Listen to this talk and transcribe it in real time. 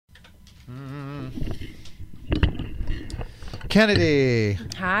Kennedy.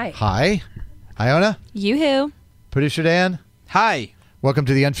 Hi. Hi. Iona. Yoo-hoo. Producer Dan. Hi. Welcome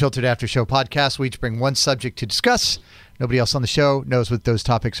to the Unfiltered After Show podcast. We each bring one subject to discuss. Nobody else on the show knows what those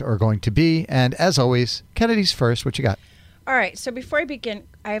topics are going to be. And as always, Kennedy's first. What you got? All right. So before I begin,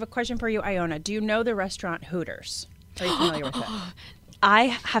 I have a question for you, Iona. Do you know the restaurant Hooters? Are you familiar with it? I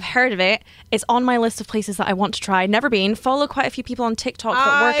have heard of it. It's on my list of places that I want to try. Never been. Follow quite a few people on TikTok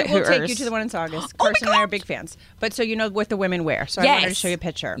that work at Hooters. I will take you to the one in Saugus. Carson and I are big fans. But so you know what the women wear. So I wanted to show you a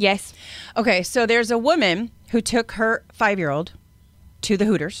picture. Yes. Okay. So there's a woman who took her 5-year-old to the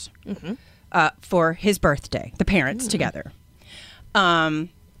Hooters for his birthday. The parents together. The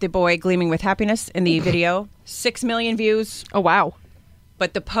boy gleaming with happiness in the video. 6 million views. Oh, wow.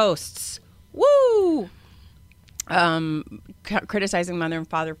 But the posts, woo! Criticizing mother and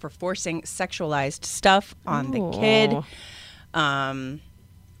father for forcing sexualized stuff on the kid.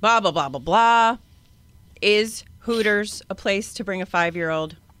 Blah, blah, blah, blah, blah. Is Hooters a place to bring a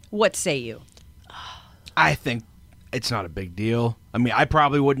 5-year-old? What say you? I think it's not a big deal. I mean, I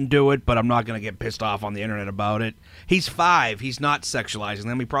probably wouldn't do it, but I'm not going to get pissed off on the internet about it. He's 5. He's not sexualizing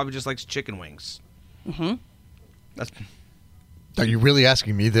them. He probably just likes chicken wings. Mm-hmm. Are you really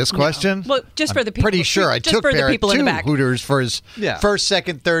asking me this question? Well, just for the people. Pretty sure I took Barrett to Hooters for his Yeah. first,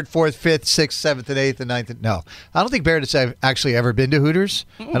 second, third, fourth, fifth, sixth, seventh, and eighth, and ninth. No, I don't think Barrett has actually ever been to Hooters.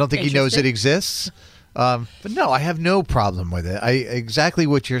 I don't think he knows it exists. But no, I have no problem with it. Exactly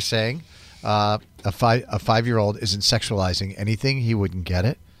what you're saying. A 5-year-old isn't sexualizing anything. He wouldn't get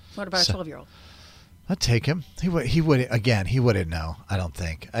it. What about a 12-year-old? I'd take him. He wouldn't know. I don't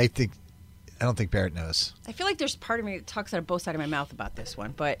think. I don't think Barrett knows. I feel like there's part of me that talks out of both sides of my mouth about this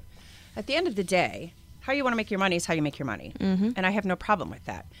one. But at the end of the day, how you want to make your money is how you make your money. Mm-hmm. And I have no problem with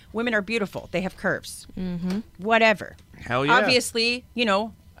that. Women are beautiful. They have curves. Mm-hmm. Whatever. Hell yeah. Obviously,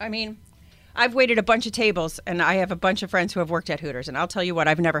 I mean, I've waited a bunch of tables, and I have a bunch of friends who have worked at Hooters. And I'll tell you what,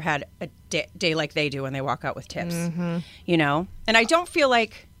 I've never had a day like they do when they walk out with tips. Mm-hmm. And I don't feel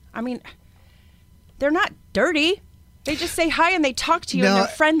like, they're not dirty. They just say hi and they talk to you and they're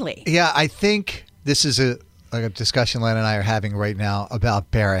friendly. Yeah, I think this is a discussion Len and I are having right now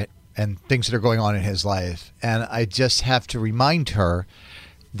about Barrett and things that are going on in his life. And I just have to remind her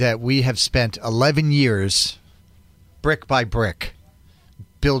that we have spent 11 years, brick by brick,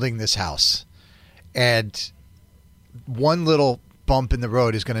 building this house. And one little bump in the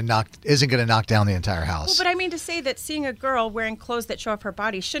road isn't going to knock down the entire house. Well, but I mean to say that seeing a girl wearing clothes that show off her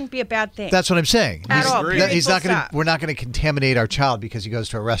body shldn't be a bad thing. That's what I'm saying. At all. He's not going to. We're not going to contaminate our child because he goes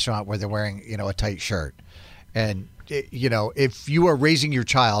to a restaurant where they're wearing, a tight shirt. And if you are raising your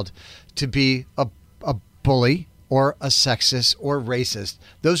child to be a bully or a sexist or racist,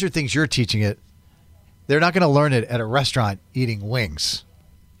 those are things you're teaching it. They're not going to learn it at a restaurant eating wings.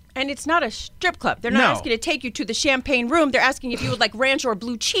 And it's not a strip club. They're not asking to take you to the champagne room. They're asking if you would like ranch or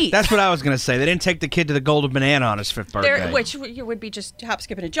blue cheese. That's what I was going to say. They didn't take the kid to the Golden Banana on his 5th birthday. Which would be just hop,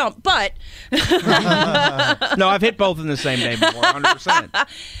 skip, and a jump. But no, I've hit both in the same day before, 100%.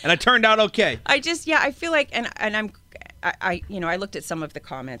 And I turned out okay. I feel like, I looked at some of the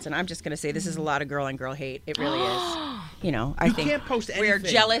comments, and I'm just going to say this is a lot of girl on girl hate. It really is. I think can't post anything. We're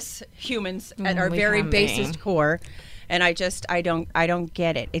jealous humans at our very basest core. And I don't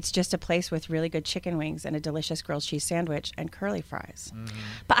get it. It's just a place with really good chicken wings and a delicious grilled cheese sandwich and curly fries. Mm-hmm.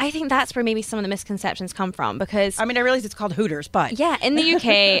 But I think that's where maybe some of the misconceptions come from because... I realize it's called Hooters, but... Yeah, in the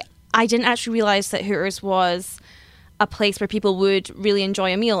UK, I didn't actually realize that Hooters was a place where people would really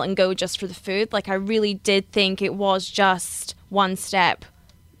enjoy a meal and go just for the food. Like, I really did think it was just one step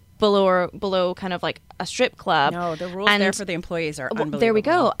below kind of like a strip club. No, the rules there for the employees are unbelievable. There we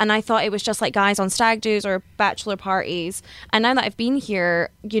go. And I thought it was just like guys on stag do's or bachelor parties. And now that I've been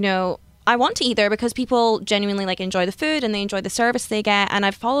here, I want to eat there because people genuinely like enjoy the food and they enjoy the service they get. And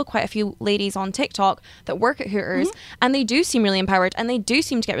I've followed quite a few ladies on TikTok that work at Hooters and they do seem really empowered and they do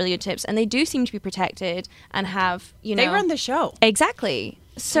seem to get really good tips and they do seem to be protected and have, They run the show. Exactly.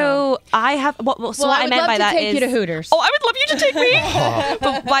 So I have. What I meant by that is, I would love to take you to Hooters. Oh, I would love you to take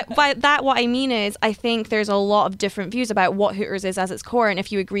me. But by that, what I mean is, I think there's a lot of different views about what Hooters is as its core, and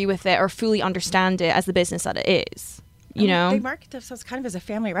if you agree with it or fully understand it as the business that it is. They market themselves kind of as a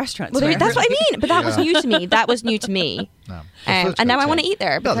family restaurant. Well, that's what I mean. But that was new to me. That was new to me. No. And now I want to eat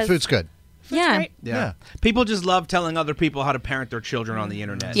there. No, the food's good. Yeah. People just love telling other people how to parent their children on the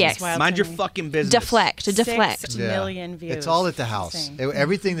internet. Yes. Mind your fucking business. Deflect. 6 million views. It's all at the house.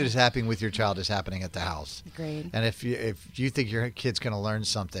 Everything that is happening with your child is happening at the house. Agreed. And if you think your kid's going to learn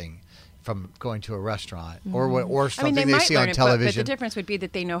something from going to a restaurant or something they see on television. But the difference would be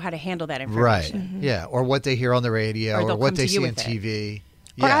that they know how to handle that information. Right. Mm-hmm. Yeah. Or what they hear on the radio or what they see on TV.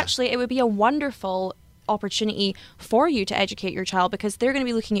 Or actually, it would be a wonderful opportunity for you to educate your child, because they're going to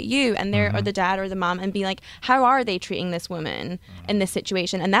be looking at you and they're or the dad or the mom and be like, how are they treating this woman in this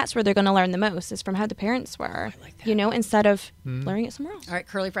situation? And that's where they're going to learn the most, is from how the parents were, like that. you know, instead of learning it somewhere else. All right,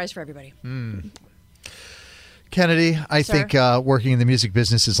 curly fries for everybody. Kennedy, I Sir? think working in the music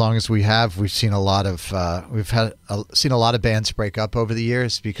business as long as we have, we've seen a lot of seen a lot of bands break up over the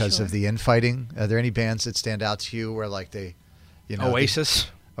years because of the infighting. Are there any bands that stand out to you where like they, you know, Oasis.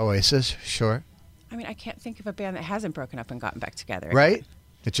 Oasis, sure, I mean, I can't think of a band that hasn't broken up and gotten back together. right?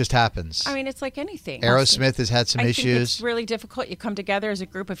 It just happens. I mean, it's like anything. Aerosmith has had some I think issues. it's really difficult. You come together as a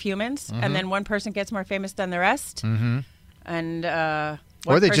group of humans, and then one person gets more famous than the rest. Mm-hmm. And Or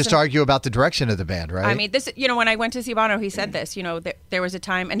one they just person- argue about the direction of the band, right? I mean, this. You know, when I went to see Bono, he said this. You know, that there was a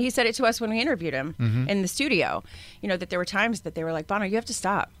time, and he said it to us when we interviewed him in the studio. You know, that there were times that they were like, Bono, you have to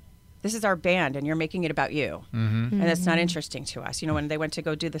stop. This is our band, and you're making it about you, and that's not interesting to us. You know, when they went to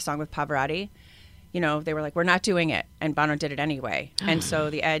go do the song with Pavarotti, you know, they were like, we're not doing it, and Bono did it anyway, and so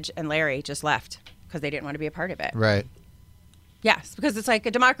the Edge and Larry just left because they didn't want to be a part of it. right. Yes, because it's like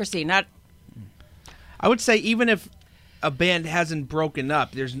a democracy, not. I would say even if a band hasn't broken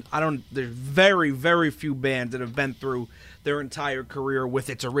up, there's very, very few bands that have been through their entire career with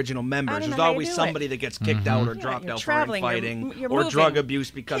its original members. I don't know There's how you always do somebody it. that gets kicked out or Yeah, dropped you're out for traveling, infighting you're or moving. drug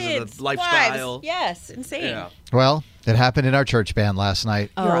abuse because Kids, of the lifestyle. Wives. Yes, insane. Yeah. Well, it happened in our church band last night.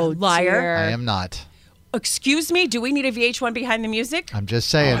 You're a liar. dear. I am not. Excuse me, do we need a VH1 behind the music? I'm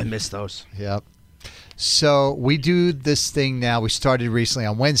just Oh, saying. I miss those. Yep. So we do this thing now. We started recently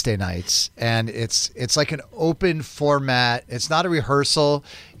on Wednesday nights, and it's like an open format. It's not a rehearsal.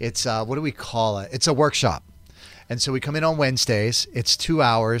 It's what do we call it? It's a workshop. And so we come in on Wednesdays. It's 2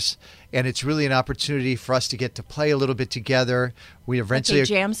 hours, and it's really an opportunity for us to get to play a little bit together. We It's eventually a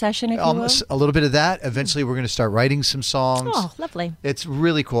jam session, if you will. a little bit of that. Eventually, we're going to start writing some songs. Oh, lovely. It's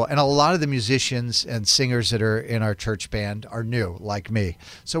really cool. And a lot of the musicians and singers that are in our church band are new, like me.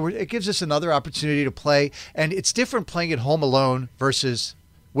 So it gives us another opportunity to play. And it's different playing at home alone versus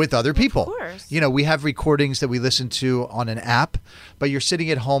with other people. course. You know, we have recordings that we listen to on an app, but you're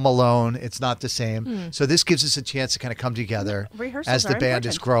sitting at home alone. It's not the same. So this gives us a chance to kind of come together Rehearsals as the are band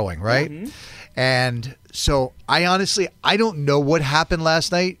is important. growing, right? And so I don't know what happened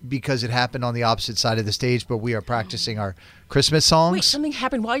last night because it happened on the opposite side of the stage, but we are practicing our Christmas songs. Wait, something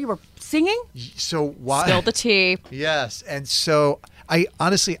happened while you were singing? So why? Spill the tea. Yes, and so I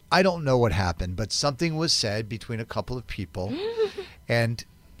don't know what happened, but something was said between a couple of people, and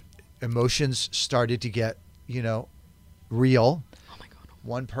emotions started to get, real. Oh my God!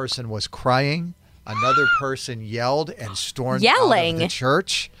 One person was crying, another person yelled and stormed out of Yelling? the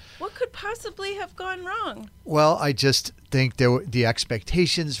church. What could possibly have gone wrong? Well, I just think there were the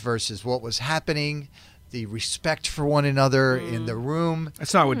expectations versus what was happening, the respect for one another in the room.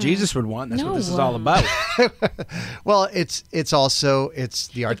 That's not what Jesus would want. That's No. what this is all about. Well, it's the artistic.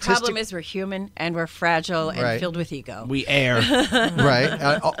 The problem is we're human and we're fragile and Right. filled with ego. We air.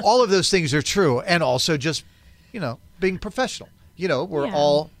 right. All of those things are true, and also just being professional. We're Yeah.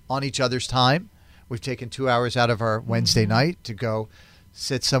 all on each other's time. We've taken 2 hours out of our Wednesday night to go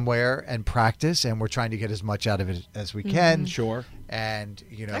sit somewhere and practice, and we're trying to get as much out of it as we can. Sure. And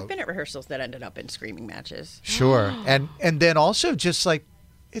I've been at rehearsals that ended up in screaming matches. sure, and then also just like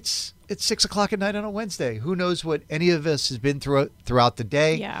it's 6 o'clock at night on a Wednesday. Who knows what any of us has been throughout the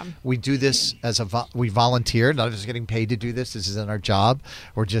day? Yeah. We do this as we volunteer, not just getting paid to do this. This isn't our job.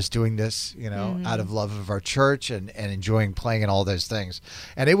 We're just doing this, out of love of our church and enjoying playing and all those things.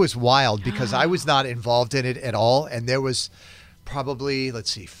 And it was wild because I was not involved in it at all. And there was probably,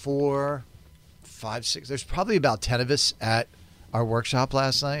 4, 5, 6. There's probably about 10 of us at our workshop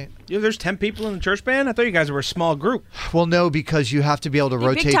last night. Yeah, there's 10 people in the church band? I thought you guys were a small group. Well, no, because you have to be able to You're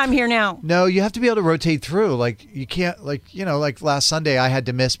rotate. big time here now. No, you have to be able to rotate through. Like you can't, like last Sunday I had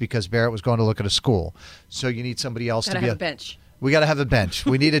to miss because Barrett was going to look at a school. So you need somebody else Gotta to be have a bench. We got to have a bench.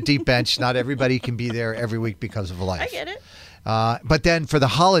 We need a deep bench. Not everybody can be there every week because of life. I get it. But then for the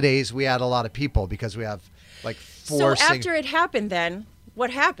holidays, we had a lot of people because we have like 4 So after it happened, then what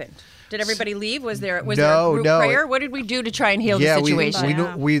happened? Did everybody leave? Was there a group No. prayer? What did we do to try and heal the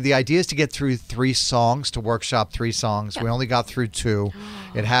situation? The idea is to get through 3 songs, to workshop 3 songs. We only got through 2.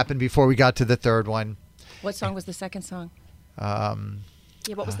 It happened before we got to the 3rd one. What song was the second song?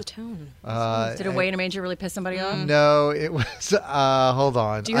 Yeah, what was the tone? Did Away in a Manger really piss somebody off? No, it was. Hold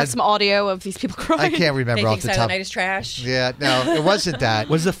on. Do you have some audio of these people crying? I can't remember They off think the Silent top. Night is trash. Yeah, no, it wasn't that.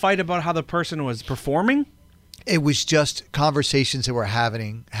 Was the fight about how the person was performing? It was just conversations that we're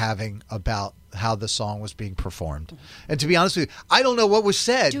having about how the song was being performed. And to be honest with you, I don't know what was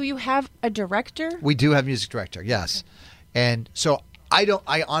said. Do you have a director? We do have music director, yes. And so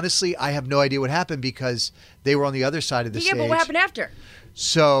I honestly, I have no idea what happened because they were on the other side of the stage. But what happened after?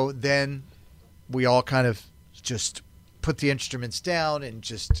 So then we all kind of just put the instruments down and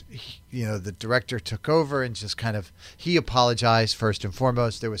just, the director took over and just kind of, he apologized first and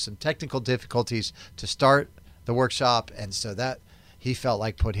foremost. There was some technical difficulties to start the workshop. And so that he felt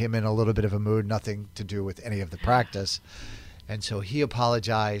like put him in a little bit of a mood, nothing to do with any of the practice. And so he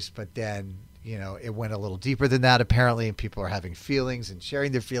apologized, but then, it went a little deeper than that apparently, and people are having feelings and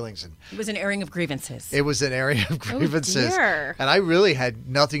sharing their feelings. And It was an airing of grievances. it was an area of grievances. dear. And I really had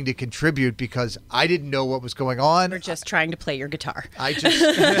nothing to contribute because I didn't know what was going on. Or just trying to play your guitar. I just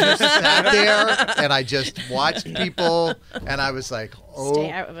sat there and I just watched people, and I was like,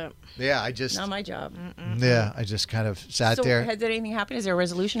 Stay out of it. yeah, I just, Not my job. I just kind of sat So there. has anything happened? Is there a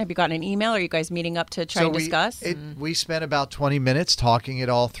resolution? Have you gotten an email? Are you guys meeting up to try and discuss? We spent about 20 minutes talking it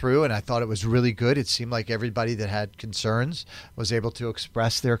all through, and I thought it was really good. It seemed like everybody that had concerns was able to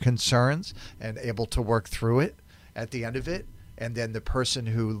express their concerns and able to work through it at the end of it. And then the person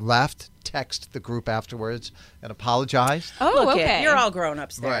who left texted the group afterwards and apologized. Oh, Look, okay. you're all grown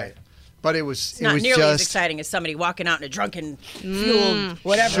ups there. Right. But it was It's not nearly just as exciting as somebody walking out in a drunken, fueled,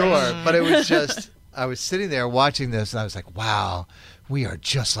 whatever. Sure, but it was just, I was sitting there watching this, and I was like, wow, we are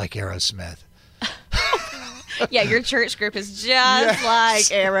just like Aerosmith. Yeah, your church group is just like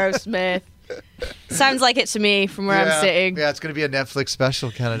Aerosmith. Sounds like it to me from where I'm sitting. Yeah, it's going to be a Netflix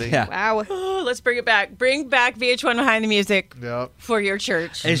special, Kennedy. Yeah. Wow. Oh, let's bring it back. Bring back VH1 Behind the Music Yep. for your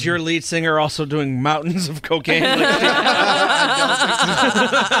church. Is your lead singer also doing mountains of cocaine? I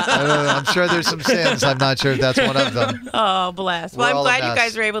don't know. I'm sure there's some sins. I'm not sure if that's one of them. Oh, bless. Well, We're I'm all a glad you mess.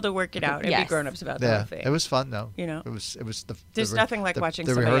 guys were able to work it out and be Yes. grown ups about the Yeah, whole thing. it was fun though. You know? it was the. There's the, nothing like the, watching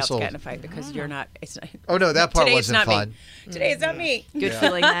the somebody rehearsal. else get in a fight because you're not. It's not. Oh no, that part Today wasn't it's not fun. me. Today it's not me. Good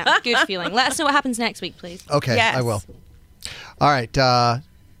feeling, that. Good feeling. Let us know what happens next week, please. Okay, Yes. I will. All right,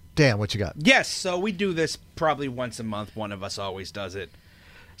 Dan, what you got? Yes, so we do this probably once a month. One of us always does it.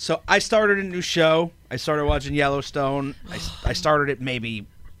 So I started a new show. I started watching Yellowstone. I started it maybe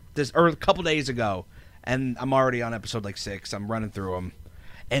a couple days ago, and I'm already on episode like 6. I'm running through them,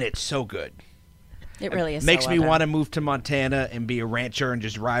 and it's so good. It really is. Makes so me well want to done. move to Montana and be a rancher and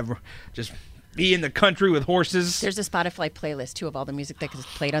just be in the country with horses. There's a Spotify playlist too of all the music that gets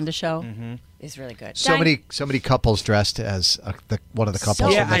played on the show. It's really good. So many couples dressed as one of the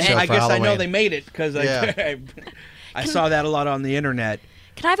couples yeah, from the show I for guess Halloween. I know they made it because Yeah. I saw that a lot on the internet.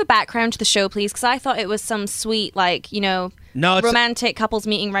 Can I have a background to the show, please? Because I thought it was some sweet, No, it's romantic couples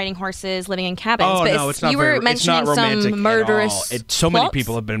meeting, riding horses, living in cabins. Oh but no, it's not. You were it's mentioning not romantic some murderous. At all. So many plots?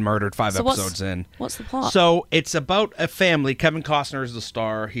 people have been murdered 5 So episodes in. What's the plot? So it's about a family. Kevin Costner is the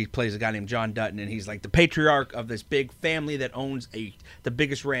star. He plays a guy named John Dutton, and he's like the patriarch of this big family that owns the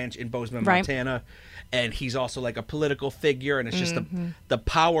biggest ranch in Bozeman, Right. Montana. And he's also like a political figure, and it's just the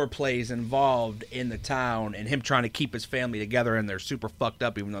power plays involved in the town, and him trying to keep his family together, and they're super fucked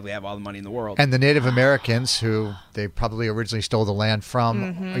up, even though they have all the money in the world. And the Native Americans, who they probably originally stole the land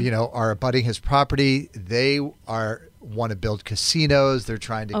from, are abutting his property. They want to build casinos. They're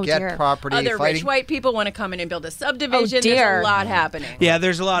trying to get dear. property. Other fighting. rich white people want to come in and build a subdivision. Oh, dear. There's a lot happening. Yeah,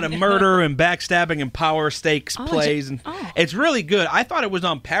 there's a lot of murder and backstabbing and power stakes plays, and it's really good. I thought it was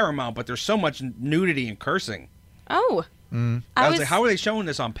on Paramount, but there's so much nudity and cursing. Oh. I was like, how are they showing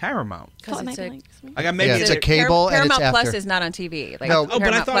this on Paramount? thought it might it's be a- like something. I got maybe Yeah, it's a cable and it's Paramount Plus after. is not on TV. Like, No. Oh, but I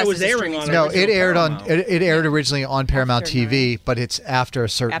Paramount thought Plus it was is a airing streaming on service. No, it original aired on Paramount. it aired originally on Paramount After TV, but it's after a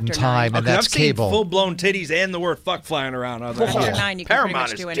certain After time, 9. and Okay, that's I've seen cable. full-blown titties and the word fuck flying around. I was like, After Yeah. 9, you can pretty Paramount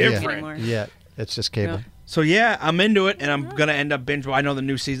much is do anything different. anymore. Yeah, it's just cable. Yeah. So yeah, I'm into it, and I'm gonna end up binge. I know the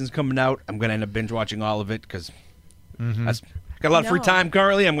new season's coming out. I'm gonna end up binge watching all of it because I got a lot of free No. time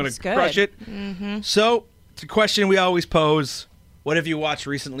currently. I'm gonna That's good. crush it. So it's a question we always pose: what have you watched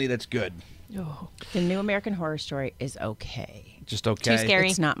recently that's good? The new American Horror Story is okay. Just okay. Too scary.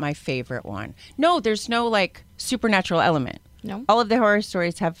 It's not my favorite one. No, there's no like supernatural element. No? All of the horror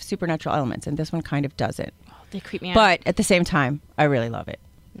stories have supernatural elements, and this one kind of doesn't. They creep me out. But at the same time, I really love it.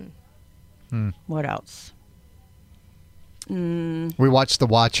 What else? We watched The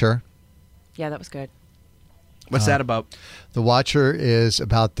Watcher. Yeah, that was good. What's that about? The Watcher is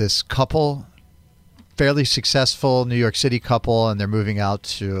about this couple, fairly successful New York City couple, and they're moving out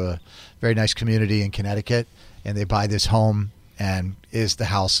to a very nice community in Connecticut, and they buy this home, and is the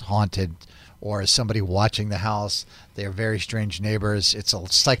house haunted, or is somebody watching the house? They are very strange neighbors. It's a They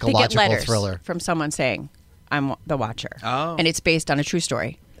get psychological letters thriller. from someone saying, "I'm the Watcher," Oh. and it's based on a true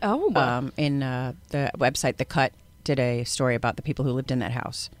story. Oh. In the website, The Cut did a story about the people who lived in that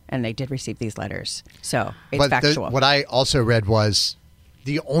house, and they did receive these letters. So it's But factual. what I also read was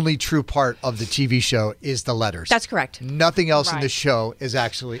the only true part of the TV show is the letters. That's correct. Nothing else in the Right. show is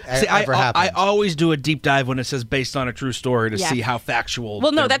actually See, ever I happened. always do a deep dive when it says based on a true story to Yeah. see how factual.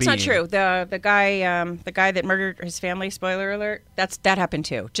 Well, no, they're that's not being. true. The guy that murdered his family. Spoiler alert. That happened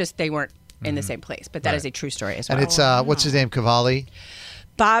too. Just they weren't in the same place. But that is a true story as well. and it's what's his name? Cavalli.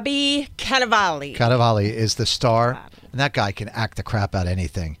 Bobby Cannavale. Cannavale is the star, and that guy can act the crap out of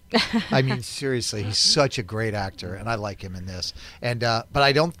anything. I mean, seriously, he's such a great actor, and I like him in this. And but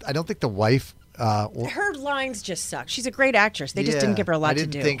I don't think the wife. Her lines just suck. She's a great actress. They just didn't give her a lot to do. I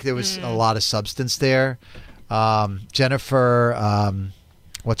didn't think there was a lot of substance there. Jennifer,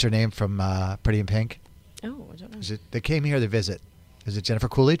 what's her name from Pretty in Pink? Oh, I don't know. Is it? They came here to visit. Is it Jennifer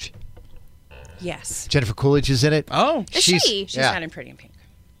Coolidge? Yes. Jennifer Coolidge is in it. Oh, Is she? She's yeah. not in Pretty in Pink.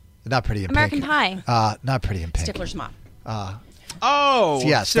 Not Pretty in American Pink. Pie. Not Pretty in Pink. Stifler's mom. oh,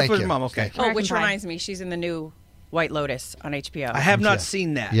 Yes, thank Stifler's you. mom. Okay, Thank Oh, American which Pie. reminds me, she's in the new White Lotus on HBO. I have Yeah. not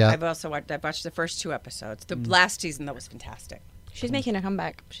seen that. Yeah. I've watched the first 2 episodes. The last season though was fantastic. She's making a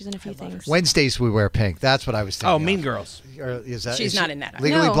comeback. She's in a few things. Wednesdays we wear pink. That's what I was thinking. Oh, of. Mean Girls. Or is that, She's is not she in that.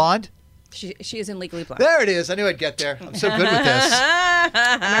 Legally No. Blonde. She is in Legally Blonde. There it is. I knew I'd get there. I'm so good with this.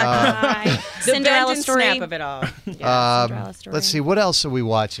 Pie. The Cinderella bend and story. snap of it all. Yeah, Cinderella story. Let's see. What else are we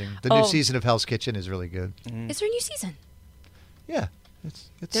watching? The new Oh. season of Hell's Kitchen is really good. Is there a new season? Yeah. It's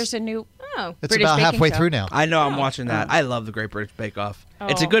There's a new. Oh. it's British about baking halfway show. through now. I know I'm watching that. I love the Great British Bake Off.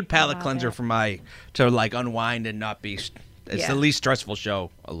 It's a Oh, good palate love cleanser it. for to like unwind and not be. It's Yeah. the least stressful show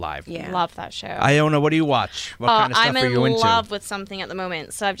alive. Yeah. Love that show. Iona, what do you watch? What kind of stuff I'm are you in into? love with something at the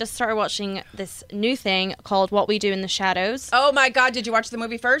moment. So I've just started watching this new thing called What We Do in the Shadows. Oh my God! Did you watch the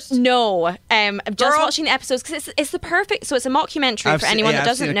movie first? No, I'm just Girl. watching the episodes because it's the perfect. So it's a mockumentary I've for seen- anyone yeah, that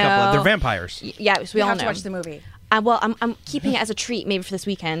I've seen doesn't a couple know. of- They're vampires. Yeah, so we You all have know. to watch the movie. Well, I'm keeping it as a treat maybe for this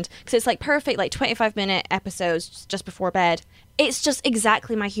weekend because it's like perfect, like 25-minute episodes just before bed. It's just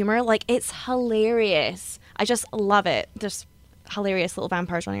exactly my humor. Like it's hilarious. I just love it. There's hilarious little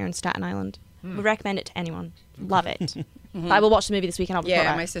vampires running around Staten Island. Would recommend it to anyone. Love it. But I will watch the movie this weekend. I'll report Yeah,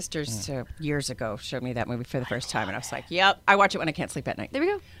 back. my sisters years ago showed me that movie for the first time, and I was like, "Yep, I watch it when I can't sleep at night." There we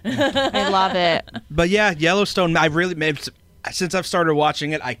go. I love it. But yeah, Yellowstone. I really since I've started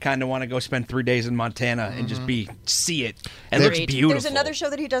watching it, I kind of want to go spend 3 days in Montana and just see it. It looks Agreed. beautiful. There's another show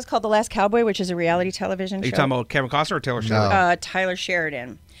that he does called The Last Cowboy, which is a reality television Are you show. talking about Kevin Costner or Taylor Sheridan? Tyler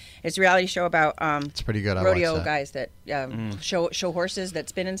Sheridan. It's a reality show about It's pretty good. I rodeo watched that. guys that show horses that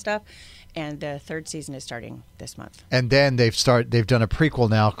spin and stuff. And the 3rd season is starting this month. And then they've done a prequel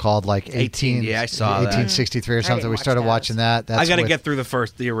now called like 18. Yeah, I saw that. 1863 or I something. didn't We watch started those. watching that. That's I got to with- get through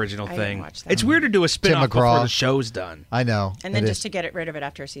the original I didn't thing. watch that It's one. weird to do a spin-off before McGraw. the show's done. I know. And then it just is. to get rid of it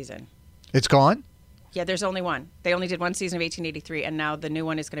after a season. It's gone. Yeah, there's only one. They only did one season of 1883, and now the new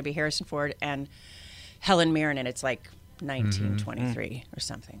one is going to be Harrison Ford and Helen Mirren, and it's like 1923 or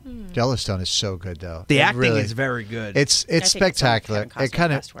something. Yellowstone is so good though. The It acting really- is very good. It's I think it's spectacular. some of Kevin It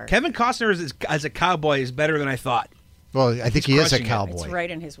kind Costner's of best work. Kevin Costner as a cowboy is better than I thought. well. I think he is a crushing it. cowboy. It's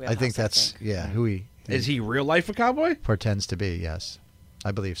right in his I wheelhouse. think that's who he Is he real life a cowboy? pretends to be. Yes,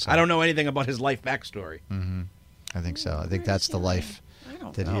 I believe so. I don't know anything about his life backstory. I think so. I think that's the life. I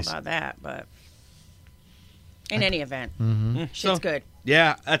don't that know he's- about that, but in any event, shit's So- good.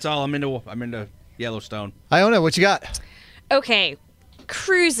 Yeah, that's all. I'm into Yellowstone. Iona, what you got? Okay,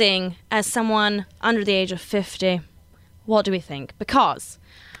 cruising as someone under the age of 50. What do we think? Because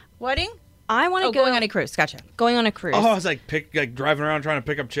Wedding? I want to Oh, go going on a cruise. Gotcha. going on a cruise. Oh, I was like driving around trying to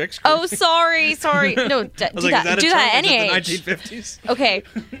pick up chicks. Oh, sorry. No, do I was like, that. is that Do a that at term? any Is age. it the 1950s? Okay.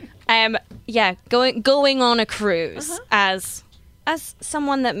 Yeah, going on a cruise as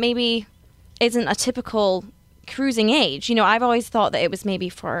someone that maybe isn't a typical cruising age. You know, I've always thought that it was maybe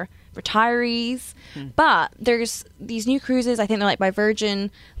for retirees, but there's these new cruises. I think they're like by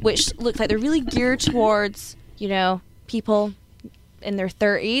Virgin, which look like they're really geared towards, you know, people in their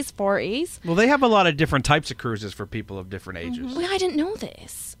 30s, 40s. Well, they have a lot of different types of cruises for people of different ages. Well, I didn't know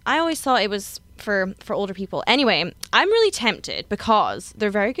this. I always thought it was for older people. Anyway, I'm really tempted because they're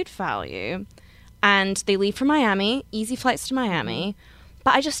very good value and they leave for Miami, easy flights to Miami,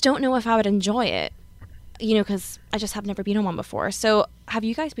 but I just don't know if I would enjoy it, you know, because I just have never been on one before. So have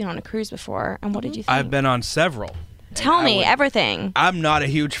you guys been on a cruise before and what did you think? I've been on several. Tell I me would- everything. I'm not a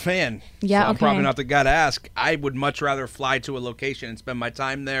huge fan. Yeah, so I'm probably okay. not the guy to ask. I would much rather fly to a location and spend my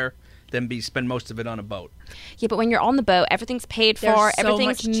time there than spend most of it on a boat. Yeah, but when you're on the boat, everything's paid for, There's so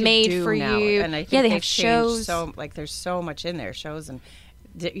everything's much to made do for now, you. and I think yeah, they they've have changed shows. So there's so much in there, shows, and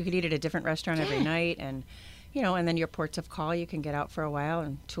you could eat at a different restaurant every night, and you know, and then your ports of call, you can get out for a while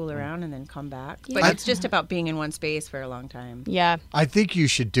and tool around and then come back. But Yeah. it's just about being in one space for a long time. Yeah. I think you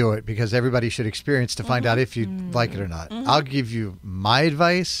should do it because everybody should experience to find out if you like it or not. I'll give you my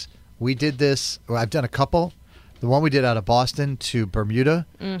advice. We did this. Well, I've done a couple. The one we did out of Boston to Bermuda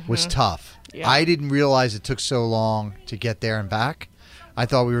was tough. Yeah. I didn't realize it took so long to get there and back. I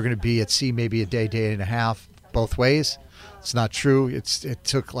thought we were going to be at sea maybe a day, day and a half, both ways. It's not true. It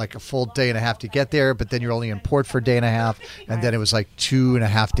took like a full day and a half to get there, but then you're only in port for a day and a half, and then it was like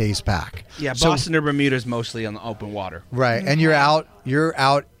 2.5 days back. Yeah, So- Boston or Bermuda is mostly on the open water. Right, and you're out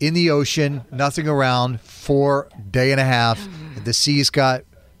in the ocean, nothing around for a day and a half. The seas got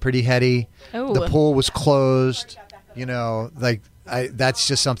pretty heady. Oh. The pool was closed. You know, like that's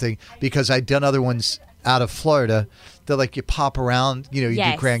just something because I'd done other ones out of Florida. That like you pop around. You know, you do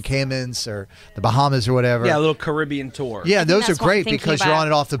Yes. Grand Caymans or the Bahamas or whatever. Yeah, a little Caribbean tour. Yeah, think those are that's what I'm great thinking because you're about. on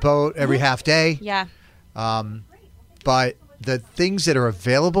and off the boat every half day. Yeah. But the things that are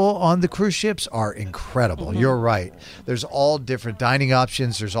available on the cruise ships are incredible. You're right. There's all different dining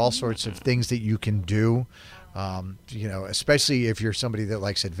options. There's all sorts of things that you can do. You know, especially if you're somebody that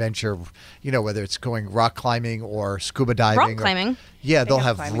likes adventure, you know, whether it's going rock climbing or scuba diving. Rock or- climbing? Yeah, they'll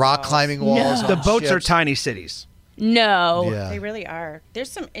have have climbing rock walls. climbing walls. The on boats are ships. tiny cities. No. Yeah. They really are.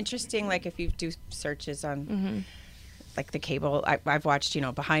 There's some interesting, like if you do searches on like the cable, I've watched, you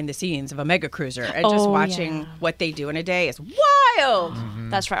know, behind the scenes of a mega cruiser and just Oh, watching yeah. what they do in a day is wild.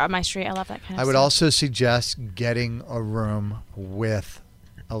 That's right on my street. I love that kind of I would stuff. also suggest getting a room with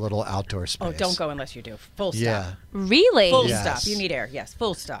a little outdoor space. Oh, don't go unless you do. Full stop. Yeah. Really? Full Yes. stop. You need air. Yes,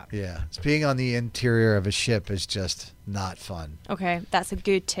 full stop. Yeah. Being on the interior of a ship is just not fun. Okay, that's a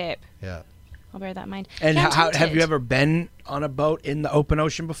good tip. Yeah. I'll bear that in mind. And Yeah, I'm how have tempted. you ever been on a boat in the open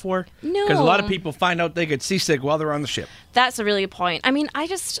ocean before? No. Because a lot of people find out they get seasick while they're on the ship. That's a really good point. I mean,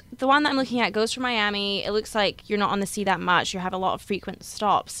 the one that I'm looking at goes from Miami. It looks like you're not on the sea that much. You have a lot of frequent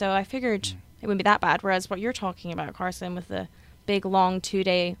stops. So I figured it wouldn't be that bad. Whereas what you're talking about, Carson, with the big, long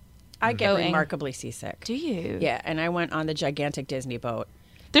 2-day I get boating. remarkably seasick. Do you? Yeah, and I went on the gigantic Disney boat.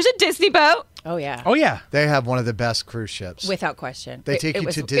 There's a Disney boat. Oh yeah. Oh, yeah. They have one of the best cruise ships. Without question. They take you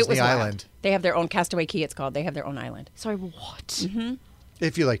was- to it Disney was wild. Island. They have their own Castaway Key, it's called. They have their own island. Sorry, what?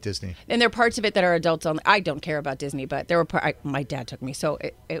 If you like Disney. And there are parts of it that are adults only. I don't care about Disney, but there were my dad took me. So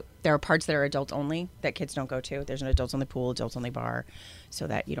there are parts that are adults only that kids don't go to. There's an adults only pool, adults only bar, so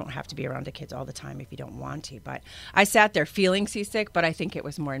that you don't have to be around the kids all the time if you don't want to. But I sat there feeling seasick, but I think it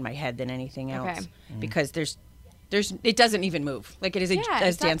was more in my head than anything else Okay. because there's it doesn't even move. Like it is, Yeah,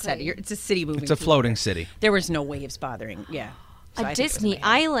 as Dan said, exactly. it's a city moving. It's a through floating there. city. There was no waves bothering. Yeah. So I A think it was in Disney my head.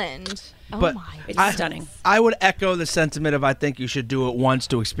 Island. Oh But my. It's stunning. I would echo the sentiment of I think you should do it once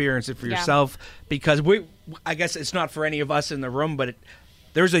to experience it for Yeah. yourself because I guess it's not for any of us in the room, but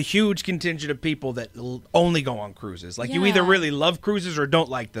there's a huge contingent of people that only go on cruises. Like you either Yeah. really love cruises or don't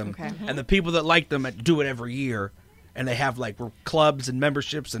like them. Okay. And the people that like them do it every year. And they have like clubs and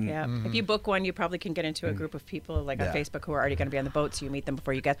memberships and Yeah. If you book one, you probably can get into a group of people like on Yeah. Facebook who are already going to be on the boat, so you meet them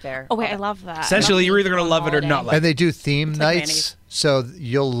before you get there. Oh, wait, I love that. essentially you're either going to love it or holiday. not like And they do theme like nights. mayonnaise. So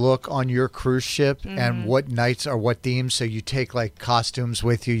you'll look on your cruise ship and what nights are what themes. So you take like costumes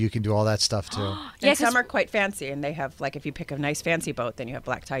with you. You can do all that stuff too. Yeah, And 'cause some are quite fancy, and they have like if you pick a nice fancy boat, then you have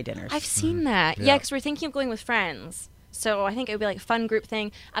black tie dinners. I've seen that. Yeah, Yeah. because we're thinking of going with friends. So I think it would be like a fun group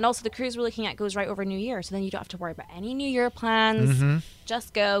thing. And also the cruise we're looking at goes right over New Year. So then you don't have to worry about any New Year plans.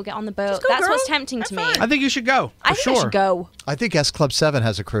 Just go, get on the boat. go, That's girl. what's tempting Have to me. fun. I think you should go. I For think sure. I should go. I think S Club 7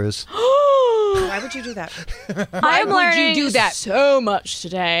 has a cruise. Why would you do that? I'm would you learning do that? so much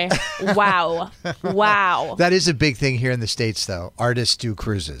today. Wow. Wow. That is a big thing here in the States, though. Artists do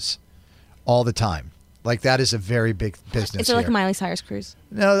cruises all the time. Like that is a very big business Is it like a here. Miley Cyrus cruise?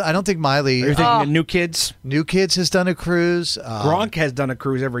 No, I don't think Miley. Are you thinking of New Kids? New Kids has done a cruise. Gronk has done a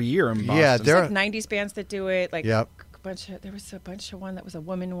cruise every year in Boston. Yeah, There's there. like 90s bands that do it. Like Yep. there was a bunch of one that was a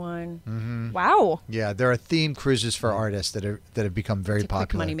woman one. Wow. Yeah, there are themed cruises for artists that have become very It's a quick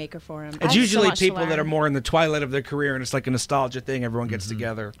popular. money maker for them. I It's have so usually much to people that learn. are more in the twilight of their career, and it's like a nostalgia thing. Everyone gets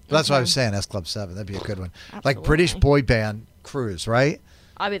together. That's what I was saying. S Club 7. That'd be a good one. Like British Absolutely. boy band cruise, right?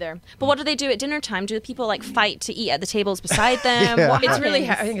 I'll be there. But what do they do at dinner time? Do the people like fight to eat at the tables beside them? Yeah. What It's really,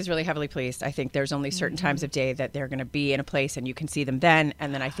 happens? I think it's really heavily policed. I think there's only certain times of day that they're going to be in a place and you can see them then.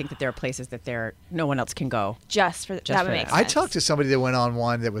 And then I think that there are places that no one else can go. just for that for would make that. I sense. talked to somebody that went on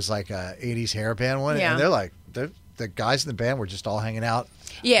one that was like a 80s hair band one, Yeah. and they're like, the guys in the band were just all hanging out,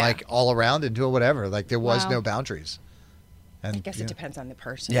 Yeah. like all around and doing whatever. Like there was Wow. no boundaries. And I guess it depends on the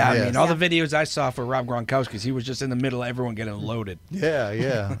person. Yeah, I Yeah. mean, all the videos I saw for Rob Gronkowski, he was just in the middle of everyone getting loaded. Yeah,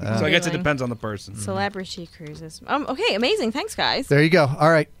 yeah. So I guess it Really? depends on the person. Celebrity cruises. Okay, amazing. Thanks, guys. There you go.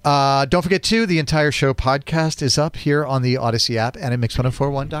 All right. Don't forget, too, the entire show podcast is up here on the Odyssey app and at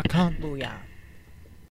mix1041.com. Booyah.